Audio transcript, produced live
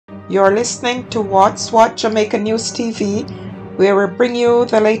You're listening to What's What Jamaica News TV, where we bring you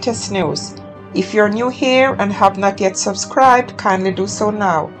the latest news. If you're new here and have not yet subscribed, kindly do so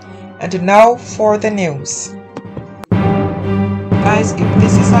now. And now for the news. Guys, if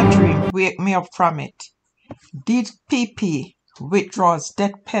this is a dream, wake me up from it. DPP withdraws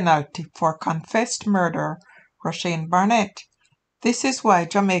death penalty for confessed murderer Rushane Barnett. This is why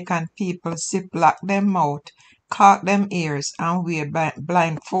Jamaican people zip-lock them mouth, cock them ears, and wear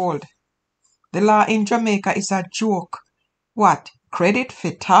blindfold. The law in Jamaica is a joke. What? Credit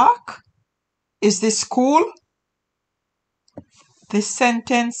for talk? Is this school? The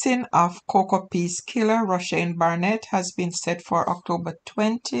sentencing of Cocoa Peace killer Rushane Barnett has been set for October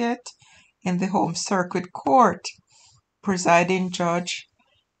 20th in the Home Circuit Court. Presiding Judge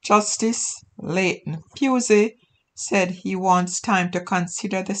Justice Leighton Pusey said he wants time to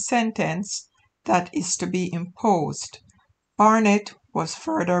consider the sentence that is to be imposed. Barnett was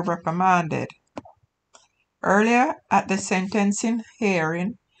further reprimanded. Earlier at the sentencing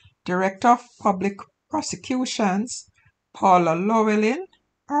hearing, Director of Public Prosecutions Paula Llewellyn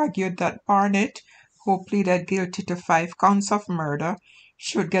argued that Barnett, who pleaded guilty to 5 counts of murder,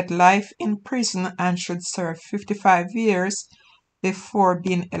 should get life in prison and should serve 55 years before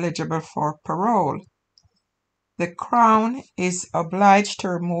being eligible for parole. The Crown is obliged to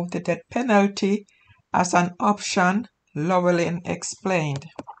remove the death penalty as an option, Llewellyn explained.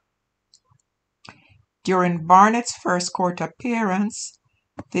 During Barnett's first court appearance,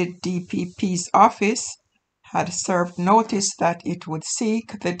 the DPP's office had served notice that it would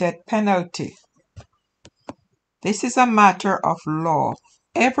seek the death penalty. This is a matter of law.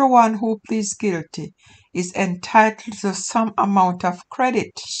 Everyone who pleads guilty is entitled to some amount of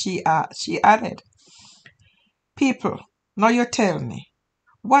credit, she added. People, now you tell me,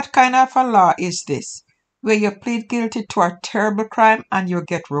 what kind of a law is this, where you plead guilty to a terrible crime and you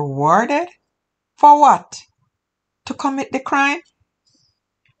get rewarded? For what? To commit the crime?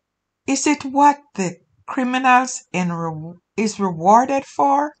 Is it what the criminals is rewarded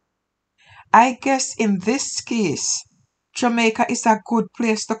for? I guess in this case, Jamaica is a good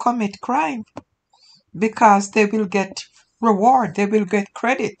place to commit crime because they will get reward, they will get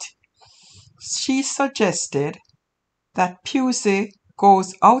credit. She suggested that Pusey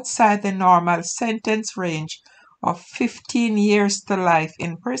goes outside the normal sentence range of 15 years to life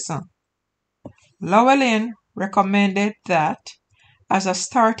in prison. Llewellyn recommended that, as a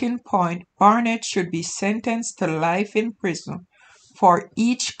starting point, Barnett should be sentenced to life in prison for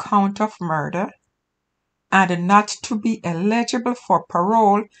each count of murder and not to be eligible for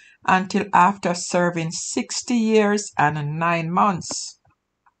parole until after serving 60 years and 9 months.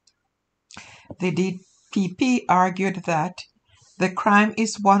 The DPP argued that the crime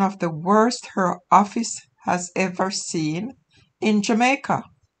is one of the worst her office has ever seen in Jamaica.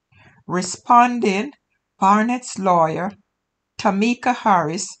 Responding, Barnett's lawyer, Tamika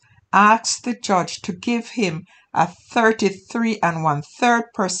Harris, asked the judge to give him a 33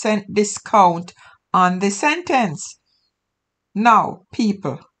 1/3% discount on the sentence. Now,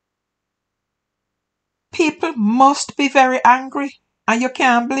 people must be very angry, and you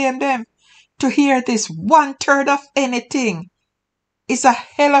can't blame them. To hear this 1/3 of anything is a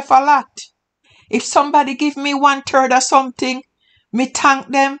hell of a lot. If somebody give me 1/3 of something, me thank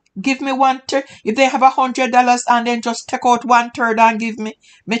them, give me 1/3. If they have $100 and then just take out 1/3 and give me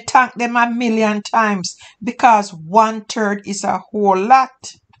thank them a million times, because 1/3 is a whole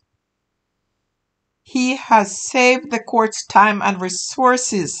lot. He has saved the court's time and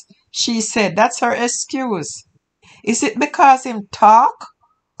resources, she said. That's her excuse. Is it because him talk,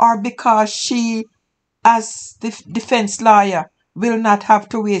 or because she, as the defense lawyer, will not have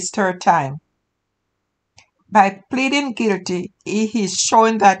to waste her time? By pleading guilty, he is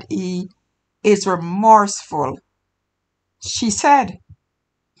showing that he is remorseful, she said.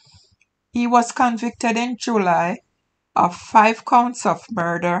 He was convicted in July of 5 counts of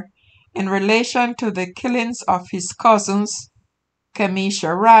murder in relation to the killings of his cousins,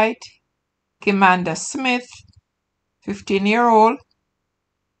 Kemesha Wright, Kimanda Smith, 15-year-old,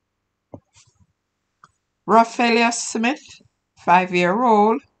 Rafaella Smith,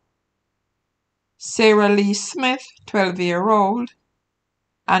 5-year-old, Sharalee Smith, 12-year-old,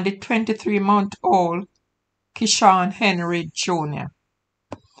 and the 23-month-old Kishawn Henry Jr.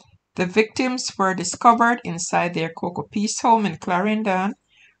 The victims were discovered inside their Cocoa Peace home in Clarendon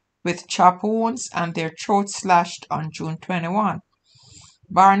with chop wounds and their throats slashed on June 21.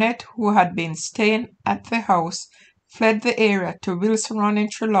 Barnett, who had been staying at the house, fled the area to Wilson Run in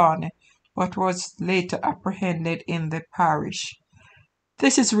Trelawny, but was later apprehended in the parish.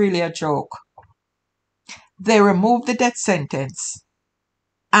 This is really a joke. They removed the death sentence.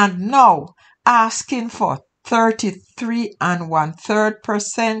 And now asking for 33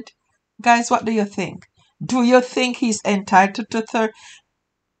 1/3%. Guys, what do you think? Do you think he's entitled to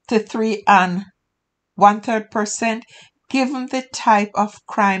 33 1/3%, given the type of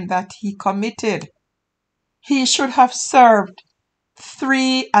crime that he committed? He should have served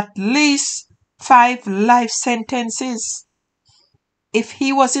at least 5 life sentences. If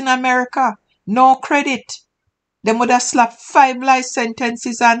he was in America, no credit. They would have slapped 5 life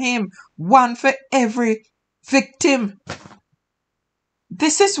sentences on him, one for every victim.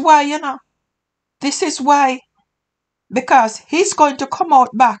 This is why, this is why. Because he's going to come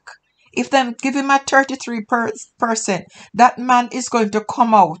out back. If them give him a 33%, that man is going to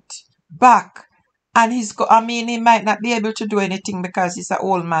come out back. And he might not be able to do anything because he's an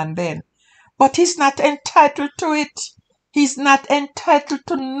old man then. But he's not entitled to it. He's not entitled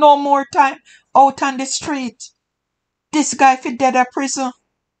to no more time out on the street. This guy fi dead at prison.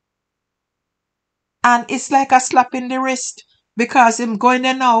 And it's like a slap in the wrist. Because him going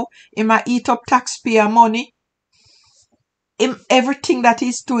there now, he might eat up taxpayer money. Everything that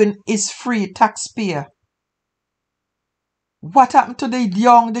he's doing is free taxpayer. What happened to the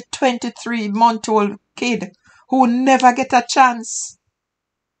 23-month-old kid who never get a chance?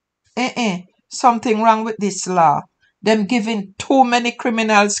 Something wrong with this law. Them giving too many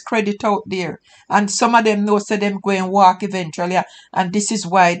criminals credit out there. And some of them know say them go and walk eventually. And this is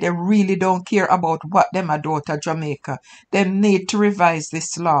why they really don't care about what them are do to Jamaica. They need to revise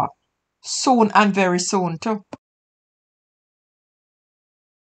this law. Soon and very soon too.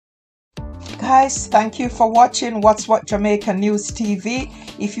 Guys, thank you for watching What's What Jamaican News TV.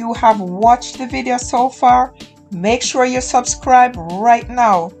 If you have watched the video so far, make sure you subscribe right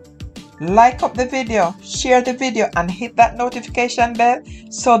now. Like up the video, share the video, and hit that notification bell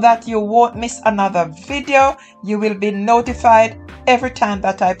so that you won't miss another video. You will be notified every time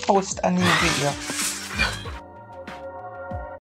that I post a new video.